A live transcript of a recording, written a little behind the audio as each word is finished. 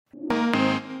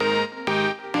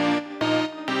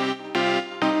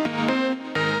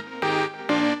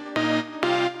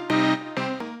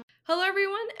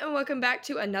welcome back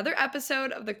to another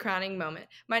episode of The Crowning Moment.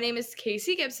 My name is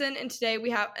Casey Gibson, and today we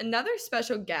have another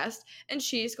special guest, and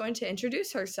she's going to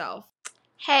introduce herself.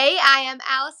 Hey, I am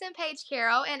Allison Paige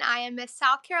Carroll, and I am Miss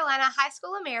South Carolina High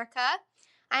School America.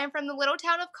 I am from the little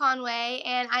town of Conway,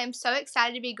 and I am so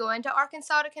excited to be going to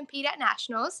Arkansas to compete at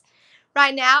nationals.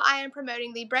 Right now, I am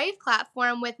promoting the Brave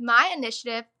platform with my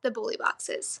initiative, the Bully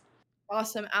Boxes.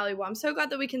 Awesome, Allie. Well, I'm so glad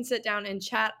that we can sit down and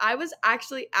chat. I was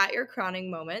actually at your crowning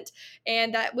moment,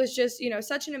 and that was just,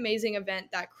 such an amazing event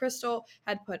that Crystal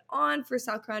had put on for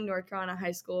South Carolina, North Carolina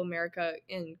High School America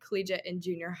in collegiate and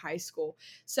junior high school.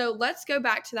 So let's go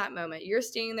back to that moment. You're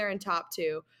standing there in top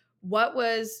two. What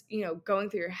was, going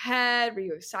through your head? Were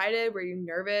you excited? Were you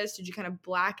nervous? Did you kind of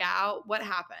black out? What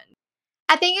happened?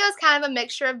 I think it was kind of a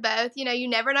mixture of both. You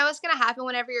never know what's going to happen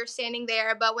whenever you're standing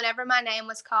there, but whenever my name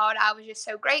was called, I was just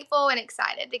so grateful and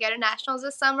excited to go to nationals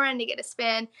this summer and to get to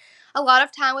spend a lot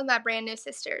of time with my brand new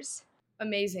sisters.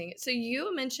 Amazing. So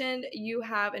you mentioned you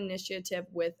have an initiative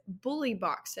with bully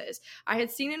boxes. I had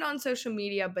seen it on social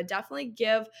media, but definitely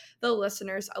give the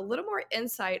listeners a little more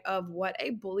insight of what a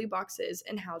bully box is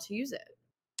and how to use it.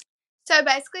 So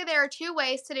basically, there are two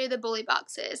ways to do the bully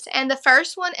boxes. And the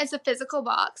first one is a physical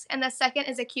box, and the second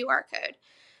is a QR code.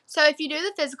 So if you do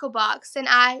the physical box, then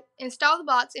I install the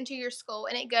box into your school,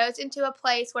 and it goes into a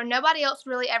place where nobody else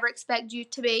really ever expects you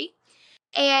to be.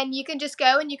 And you can just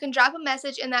go and you can drop a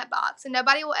message in that box, and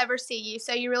nobody will ever see you.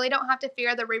 So you really don't have to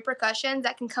fear the repercussions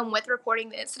that can come with reporting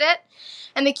the incident.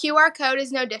 And the QR code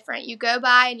is no different. You go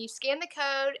by and you scan the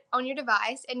code on your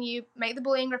device and you make the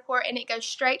bullying report, and it goes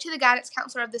straight to the guidance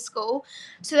counselor of the school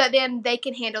so that then they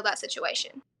can handle that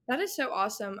situation. That is so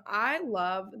awesome. I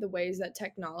love the ways that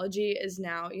technology is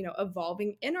now,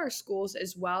 evolving in our schools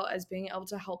as well as being able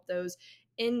to help those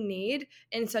in need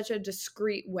in such a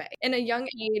discreet way. In a young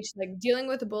age, like dealing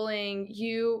with bullying,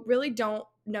 you really don't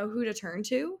know who to turn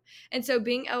to. And so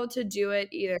being able to do it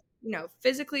either,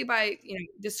 physically by,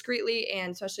 discreetly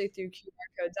and especially through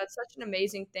QR codes, that's such an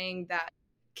amazing thing that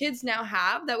kids now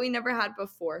have that we never had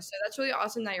before. So that's really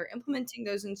awesome that you're implementing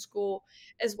those in school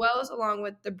as well as along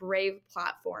with the Brave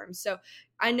platform. So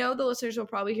I know the listeners will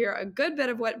probably hear a good bit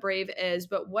of what Brave is,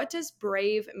 but what does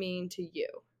Brave mean to you?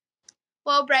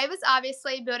 Well, Brave is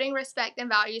obviously building respect and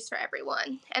values for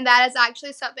everyone. And that is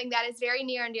actually something that is very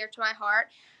near and dear to my heart,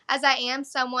 as I am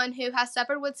someone who has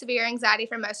suffered with severe anxiety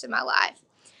for most of my life.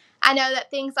 I know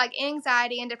that things like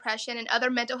anxiety and depression and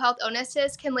other mental health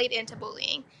illnesses can lead into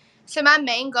bullying. So my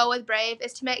main goal with Brave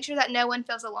is to make sure that no one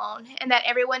feels alone and that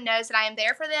everyone knows that I am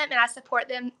there for them and I support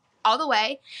them all the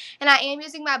way. And I am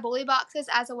using my bully boxes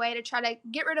as a way to try to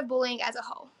get rid of bullying as a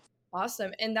whole.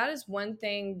 Awesome. And that is one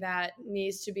thing that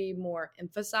needs to be more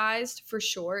emphasized for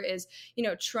sure is,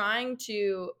 trying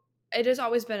to it has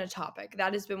always been a topic.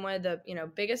 That has been one of the,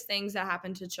 biggest things that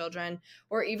happen to children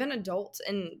or even adults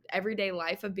in everyday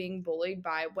life of being bullied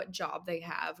by what job they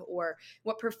have or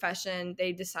what profession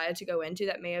they decided to go into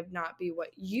that may have not be what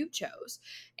you chose.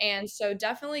 And so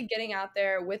definitely getting out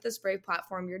there with this Brave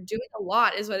platform, you're doing a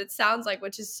lot is what it sounds like,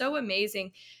 which is so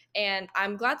amazing. And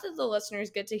I'm glad that the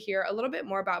listeners get to hear a little bit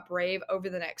more about Brave over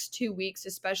the next 2 weeks,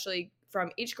 especially from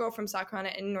each girl from South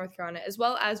Carolina and North Carolina, as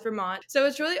well as Vermont. So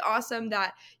it's really awesome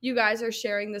that you guys are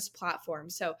sharing this platform.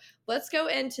 So let's go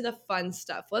into the fun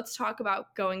stuff. Let's talk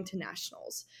about going to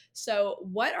nationals. So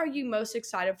what are you most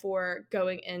excited for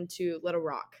going into Little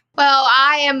Rock? Well,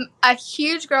 I am a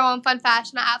huge girl on fun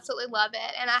fashion. I absolutely love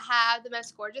it. And I have the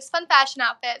most gorgeous fun fashion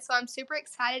outfit. So I'm super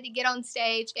excited to get on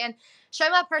stage and show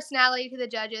my personality to the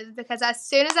judges because as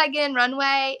soon as I get in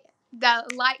runway, the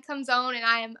light comes on and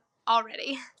I am all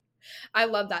ready. I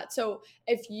love that. So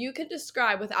if you could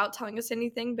describe, without telling us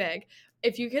anything big,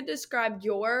 if you could describe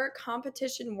your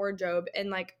competition wardrobe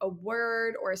in like a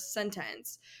word or a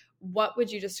sentence, what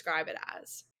would you describe it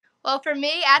as? Well, for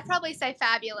me, I'd probably say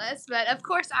fabulous, but of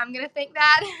course I'm going to think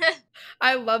that.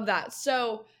 I love that.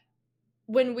 So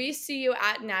when we see you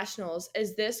at nationals,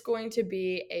 is this going to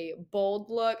be a bold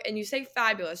look? And you say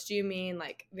fabulous, do you mean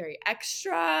like very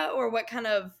extra or what kind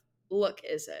of look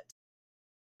is it?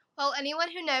 Well, anyone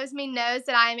who knows me knows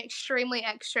that I am extremely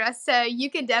extra, so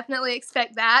you can definitely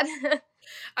expect that.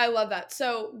 I love that.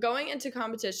 So going into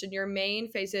competition, your main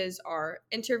phases are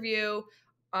interview,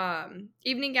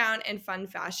 evening gown, and fun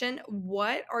fashion.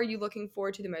 What are you looking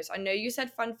forward to the most? I know you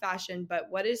said fun fashion, but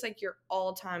what is like your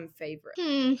all-time favorite?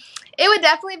 It would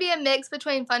definitely be a mix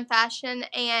between fun fashion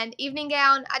and evening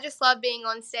gown. I just love being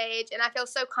on stage, and I feel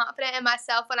so confident in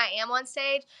myself when I am on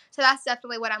stage, so that's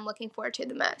definitely what I'm looking forward to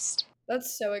the most.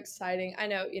 That's so exciting. I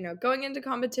know, going into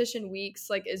competition weeks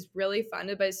like is really fun,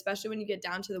 but especially when you get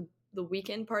down to the the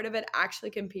weekend part of it, actually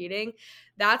competing,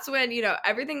 that's when,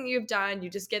 everything you've done, you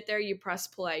just get there, you press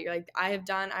play. You're like, I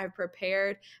have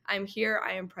prepared, I'm here,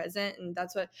 I am present. And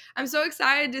that's what I'm so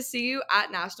excited to see you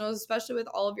at nationals, especially with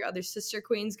all of your other sister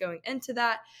queens going into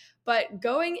that. But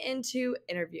going into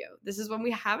interview, this is one we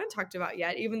haven't talked about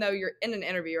yet, even though you're in an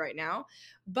interview right now.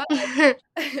 But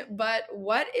but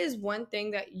what is one thing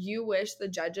that you wish the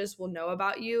judges will know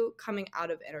about you coming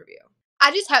out of interview? I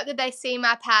just hope that they see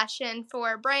my passion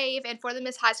for Brave and for the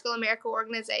Miss High School America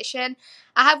organization.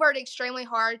 I have worked extremely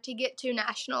hard to get to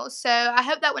nationals, so I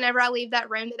hope that whenever I leave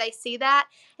that room that they see that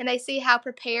and they see how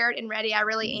prepared and ready I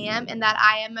really am and that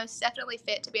I am most definitely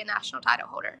fit to be a national title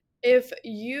holder. If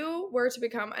you were to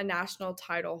become a national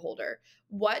title holder,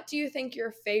 what do you think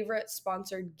your favorite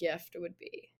sponsored gift would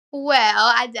be?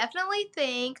 Well, I definitely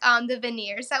think the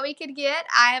veneers that we could get.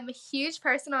 I am a huge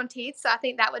person on teeth, so I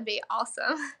think that would be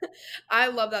awesome. I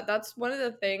love that. That's one of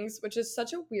the things, which is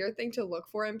such a weird thing to look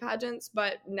for in pageants.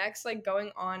 But next, like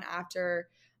going on after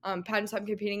pageants I'm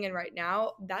competing in right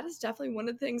now, that is definitely one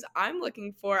of the things I'm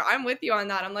looking for. I'm with you on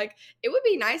that. I'm like, it would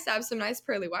be nice to have some nice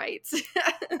pearly whites.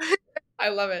 I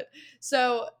love it.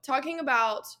 So, talking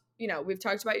about, we've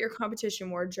talked about your competition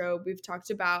wardrobe. We've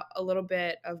talked about a little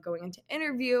bit of going into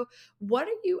interview. What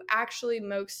are you actually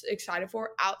most excited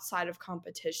for outside of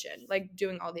competition? Like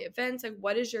doing all the events? Like,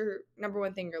 what is your number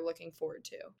one thing you're looking forward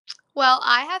to? Well,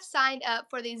 I have signed up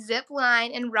for the zip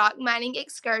line and rock mining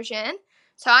excursion.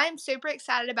 So I am super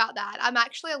excited about that. I'm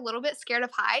actually a little bit scared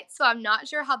of heights, so I'm not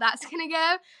sure how that's going to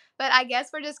go, but I guess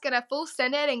we're just going to full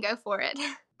send it and go for it.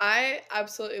 I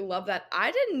absolutely love that.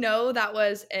 I didn't know that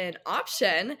was an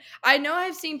option. I know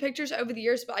I've seen pictures over the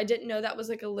years, but I didn't know that was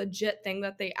like a legit thing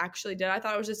that they actually did. I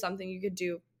thought it was just something you could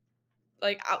do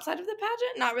like outside of the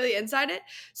pageant, not really inside it.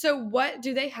 So what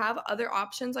do they have other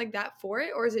options like that for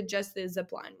it, or is it just the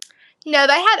zip line? No,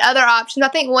 they had other options. I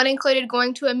think one included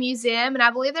going to a museum, and I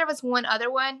believe there was one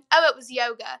other one. Oh, it was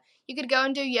yoga. You could go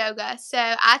and do yoga. So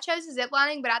I chose the zip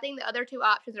lining, but I think the other two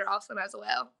options are awesome as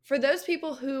well. For those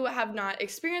people who have not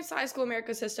experienced the High School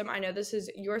America system, I know this is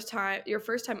your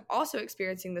first time also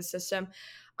experiencing the system.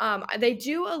 They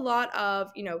do a lot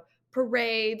of,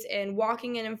 parades and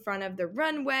walking in front of the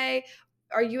runway.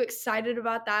 Are you excited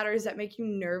about that, or does that make you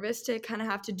nervous to kind of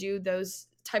have to do those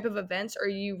type of events? Or are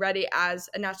you ready as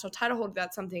a national title holder?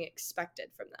 That's something expected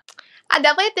from them. I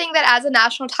definitely think that as a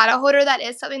national title holder, that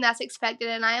is something that's expected,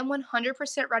 and I am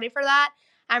 100% ready for that.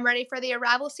 I'm ready for the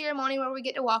arrival ceremony where we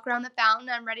get to walk around the fountain.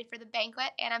 I'm ready for the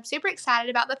banquet, and I'm super excited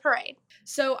about the parade.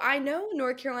 So I know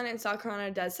North Carolina and South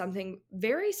Carolina does something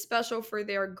very special for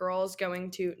their girls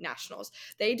going to nationals.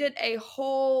 They did a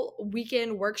whole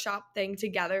weekend workshop thing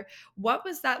together. What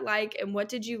was that like, and what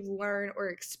did you learn or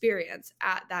experience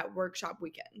at that workshop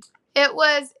weekend? It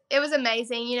was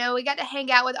amazing. We got to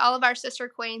hang out with all of our sister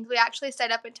queens. We actually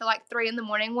stayed up until like 3 in the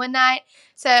morning one night.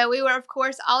 So we were of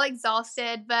course all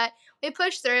exhausted, but we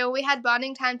pushed through. We had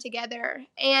bonding time together.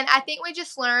 And I think we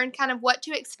just learned kind of what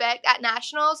to expect at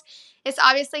nationals. It's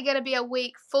obviously going to be a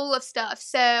week full of stuff.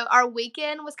 So our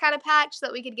weekend was kind of packed so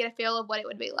that we could get a feel of what it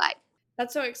would be like.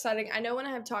 That's so exciting. I know when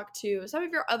I have talked to some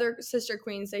of your other sister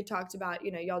queens, they talked about,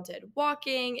 y'all did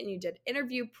walking and you did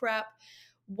interview prep.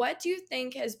 What do you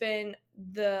think has been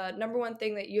the number one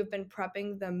thing that you've been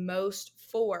prepping the most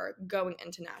for going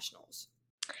into nationals?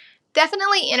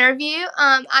 Definitely interview.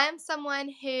 I am someone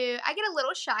who I get a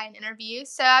little shy in interviews,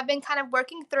 so I've been kind of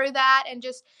working through that and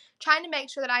just trying to make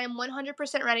sure that I am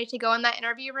 100% ready to go in that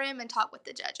interview room and talk with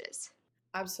the judges.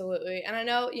 Absolutely. And I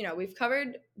know, we've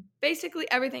covered basically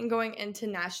everything going into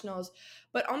nationals,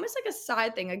 but almost like a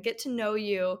side thing, a get to know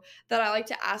you that I like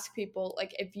to ask people,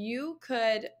 like if you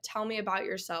could tell me about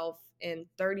yourself in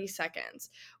 30 seconds,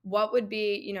 what would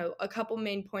be, a couple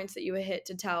main points that you would hit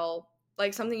to tell,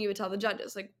 like something you would tell the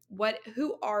judges? Like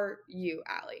who are you,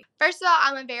 Allie? First of all,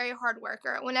 I'm a very hard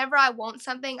worker. Whenever I want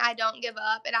something, I don't give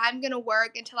up, and I'm going to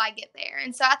work until I get there.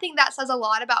 And so I think that says a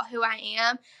lot about who I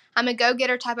am. I'm a go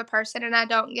getter type of person, and I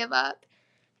don't give up.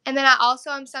 And then I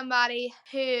also am somebody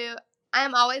who I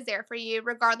am always there for you,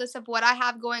 regardless of what I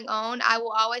have going on. I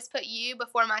will always put you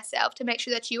before myself to make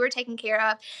sure that you are taken care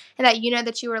of and that you know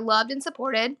that you are loved and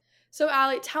supported. So,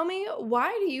 Allie, tell me,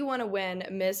 why do you want to win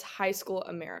Miss High School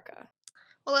America?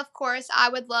 Well, of course, I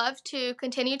would love to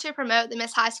continue to promote the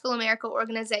Miss High School America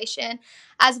organization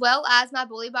as well as my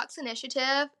Bully Box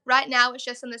initiative. Right now, it's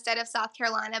just in the state of South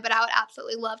Carolina, but I would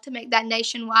absolutely love to make that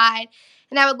nationwide,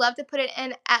 and I would love to put it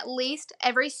in at least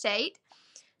every state.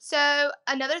 So,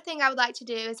 another thing I would like to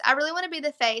do is I really want to be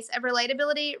the face of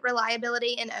relatability,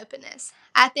 reliability, and openness.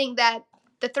 I think that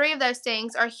the three of those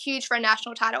things are huge for a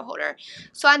national title holder.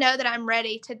 So, I know that I'm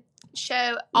ready to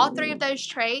show all three of those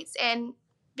traits and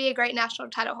be a great national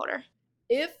title holder.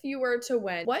 If you were to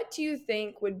win, what do you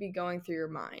think would be going through your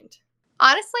mind?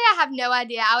 Honestly, I have no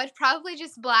idea. I would probably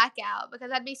just black out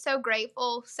because I'd be so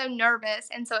grateful, so nervous,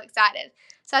 and so excited.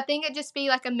 So I think it'd just be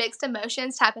like a mixed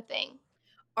emotions type of thing.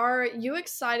 Are you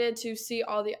excited to see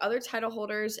all the other title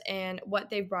holders and what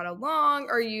they've brought along?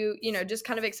 Are you, just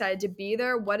kind of excited to be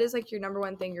there? What is like your number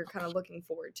one thing you're kind of looking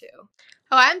forward to? Oh,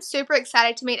 I'm super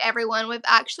excited to meet everyone. We've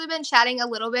actually been chatting a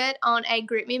little bit on a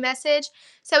GroupMe message,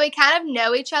 so we kind of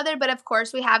know each other, but of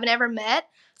course we haven't ever met.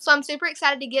 So I'm super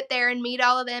excited to get there and meet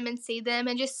all of them and see them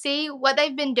and just see what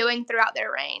they've been doing throughout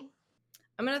their reign.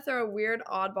 I'm going to throw a weird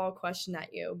oddball question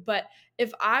at you, but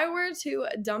if I were to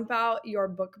dump out your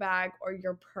book bag or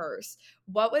your purse,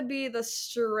 what would be the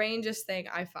strangest thing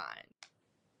I find?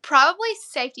 Probably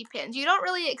safety pins. You don't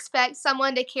really expect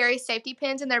someone to carry safety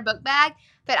pins in their book bag,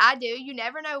 but I do. You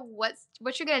never know what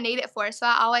you're going to need it for. So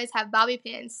I always have bobby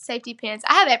pins, safety pins.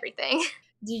 I have everything.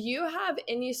 Do you have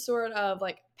any sort of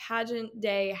like pageant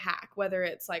day hack, whether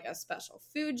it's like a special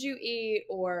food you eat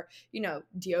or,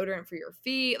 deodorant for your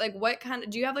feet? Like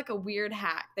do you have like a weird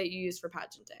hack that you use for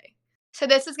pageant day? So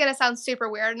this is going to sound super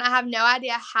weird, and I have no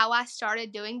idea how I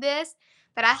started doing this,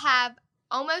 but I have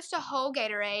almost a whole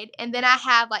Gatorade, and then I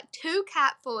have like 2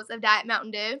 capfuls of Diet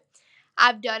Mountain Dew.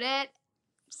 I've done it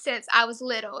since I was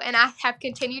little, and I have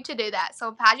continued to do that. So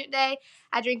on pageant day,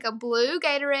 I drink a blue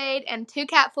Gatorade and 2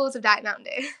 capfuls of Diet Mountain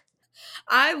Dew.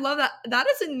 I love that. That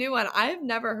is a new one. I've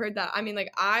never heard that. I mean,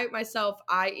 like I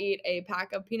eat a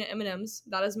pack of peanut M&Ms.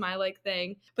 That is my like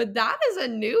thing. But that is a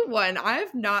new one.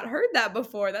 I've not heard that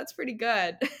before. That's pretty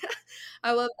good.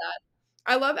 I love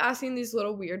that. I love asking these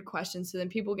little weird questions so then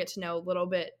people get to know a little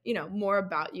bit, more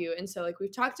about you. And so like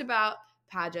we've talked about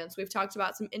pageants, we've talked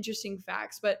about some interesting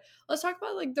facts, but let's talk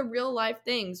about like the real life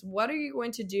things. What are you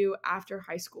going to do after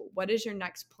high school? What is your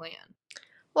next plan?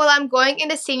 Well, I'm going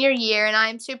into senior year, and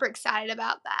I'm super excited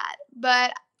about that.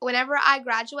 But whenever I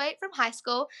graduate from high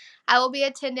school, I will be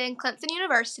attending Clemson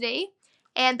University.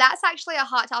 And that's actually a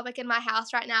hot topic in my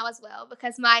house right now as well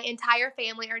because my entire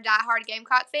family are diehard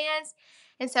Gamecock fans.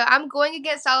 And so I'm going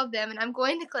against all of them, and I'm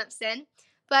going to Clemson.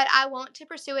 But I want to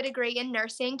pursue a degree in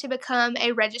nursing to become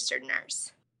a registered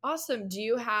nurse. Awesome. Do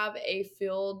you have a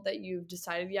field that you've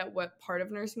decided yet what part of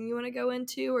nursing you want to go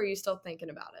into, or are you still thinking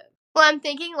about it? Well, I'm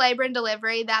thinking labor and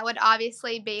delivery. That would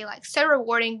obviously be like so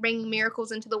rewarding, bringing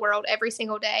miracles into the world every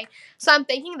single day. So I'm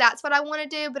thinking that's what I want to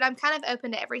do, but I'm kind of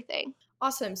open to everything.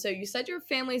 Awesome. So you said your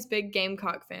family's big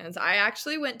Gamecock fans. I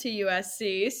actually went to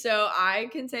USC, so I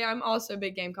can say I'm also a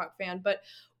big Gamecock fan. But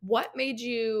what made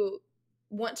you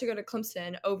want to go to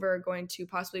Clemson over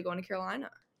possibly going to Carolina?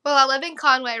 Well, I live in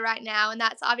Conway right now, and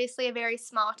that's obviously a very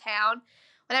small town.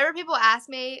 Whenever people ask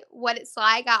me what it's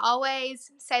like, I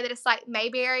always say that it's like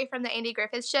Mayberry from the Andy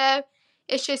Griffith Show.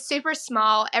 It's just super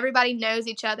small. Everybody knows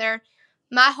each other.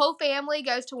 My whole family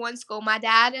goes to one school. My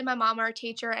dad and my mom are a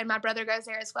teacher, and my brother goes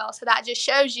there as well. So that just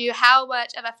shows you how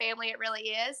much of a family it really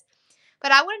is.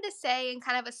 But I wanted to stay in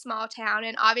kind of a small town,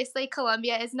 and obviously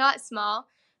Columbia is not small.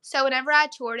 So whenever I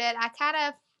toured it,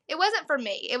 it wasn't for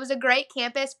me. It was a great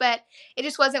campus, but it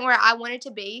just wasn't where I wanted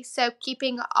to be. So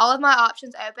keeping all of my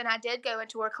options open, I did go and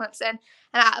tour Clemson, and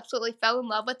I absolutely fell in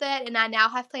love with it, and I now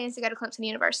have plans to go to Clemson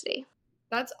University.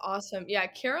 That's awesome. Yeah,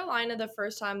 Carolina, the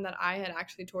first time that I had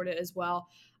actually toured it as well,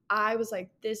 I was like,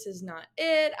 this is not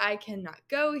it. I cannot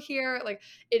go here. Like,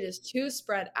 it is too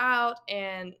spread out.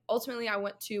 And ultimately, I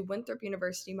went to Winthrop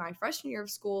University my freshman year of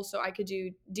school so I could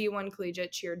do D1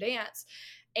 collegiate cheer dance.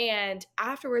 And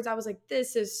afterwards, I was like,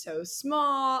 this is so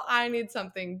small. I need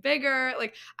something bigger.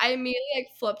 Like, I immediately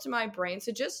flipped my brain.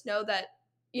 So just know that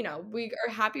we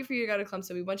are happy for you to go to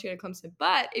Clemson. We want you to go to Clemson.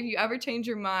 But if you ever change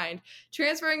your mind,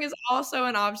 transferring is also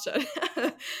an option.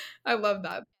 I love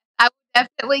that. I will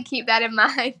definitely keep that in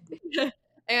mind.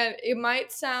 And it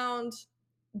might sound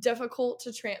difficult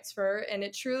to transfer, and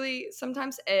it truly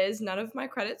sometimes is. None of my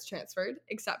credits transferred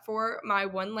except for my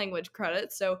one language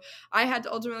credit. So I had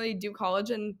to ultimately do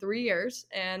college in 3 years,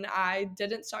 and I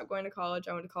didn't stop going to college.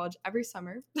 I went to college every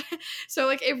summer. So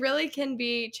like it really can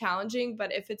be challenging,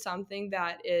 but if it's something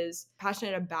that is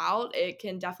passionate about, it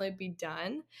can definitely be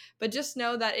done. But just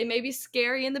know that it may be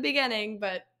scary in the beginning,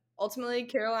 but ultimately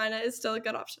Carolina is still a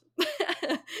good option.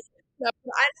 So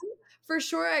I know for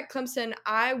sure at Clemson,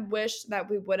 I wish that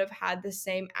we would have had the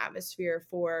same atmosphere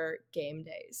for game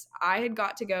days. I had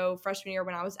got to go freshman year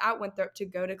when I was at Winthrop to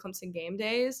go to Clemson game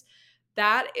days.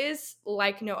 That is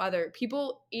like no other.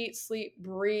 People eat, sleep,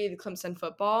 breathe Clemson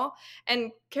football.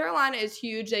 And Carolina is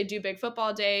huge. They do big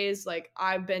football days. Like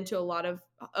I've been to a lot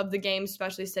of the games,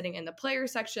 especially sitting in the player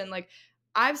section. Like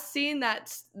I've seen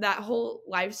that whole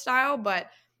lifestyle, but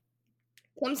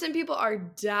Clemson people are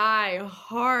die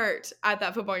hard at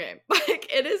that football game. Like,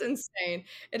 it is insane.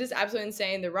 It is absolutely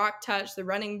insane. The rock touch, the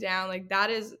running down, like, that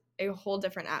is a whole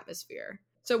different atmosphere.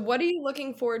 So what are you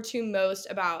looking forward to most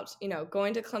about,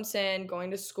 going to Clemson,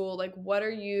 going to school? Like, what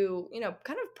are you,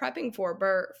 kind of prepping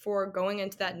for going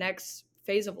into that next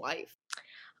phase of life?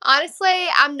 Honestly,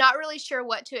 I'm not really sure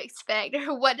what to expect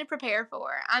or what to prepare for.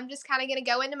 I'm just kind of going to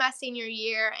go into my senior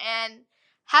year and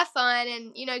have fun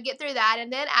and, get through that.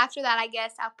 And then after that, I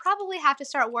guess I'll probably have to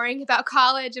start worrying about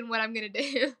college and what I'm going to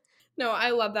do. No, I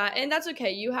love that. And that's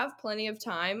okay. You have plenty of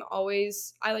time.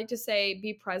 Always, I like to say,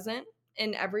 be present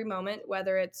in every moment,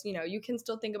 whether it's, you can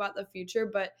still think about the future,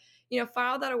 but,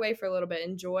 file that away for a little bit.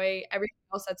 Enjoy everything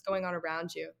else that's going on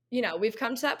around you. We've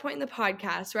come to that point in the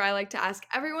podcast where I like to ask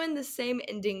everyone the same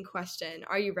ending question.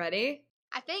 Are you ready?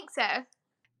 I think so.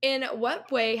 In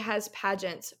what way has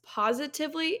pageants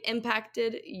positively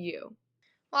impacted you?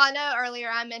 Well, I know earlier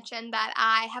I mentioned that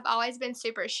I have always been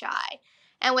super shy.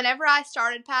 And whenever I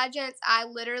started pageants, I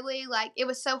literally, like, it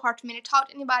was so hard for me to talk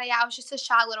to anybody. I was just a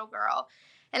shy little girl.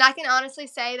 And I can honestly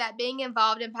say that being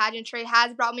involved in pageantry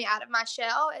has brought me out of my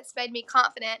shell. It's made me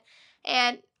confident.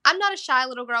 And I'm not a shy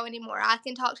little girl anymore. I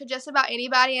can talk to just about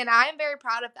anybody. And I am very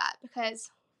proud of that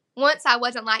because once I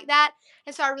wasn't like that.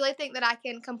 And so I really think that I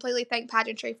can completely thank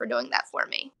pageantry for doing that for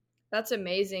me. That's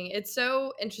amazing. It's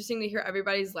so interesting to hear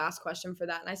everybody's last question for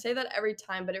that. And I say that every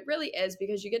time, but it really is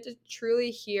because you get to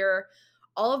truly hear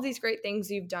all of these great things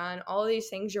you've done, all of these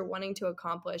things you're wanting to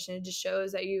accomplish. And it just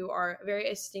shows that you are a very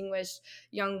distinguished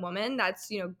young woman that's,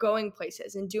 going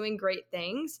places and doing great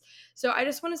things. So I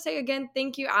just want to say again,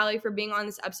 thank you, Allie, for being on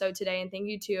this episode today. And thank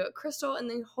you to Crystal and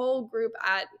the whole group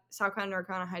at South Carolina, North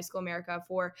Carolina High School America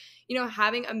for,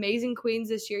 having amazing queens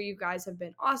this year. You guys have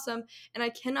been awesome. And I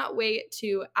cannot wait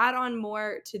to add on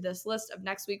more to this list of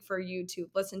next week for you to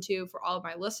listen to for all of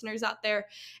my listeners out there.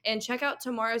 And check out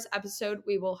tomorrow's episode.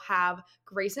 We will have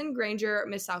Grayson Granger,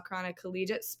 Miss South Carolina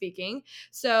Collegiate speaking.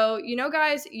 So,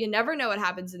 guys, you never know what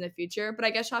happens in the future, but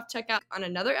I guess you'll have to check out on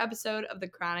another episode of The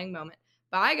Crowning Moment.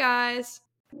 Bye, guys.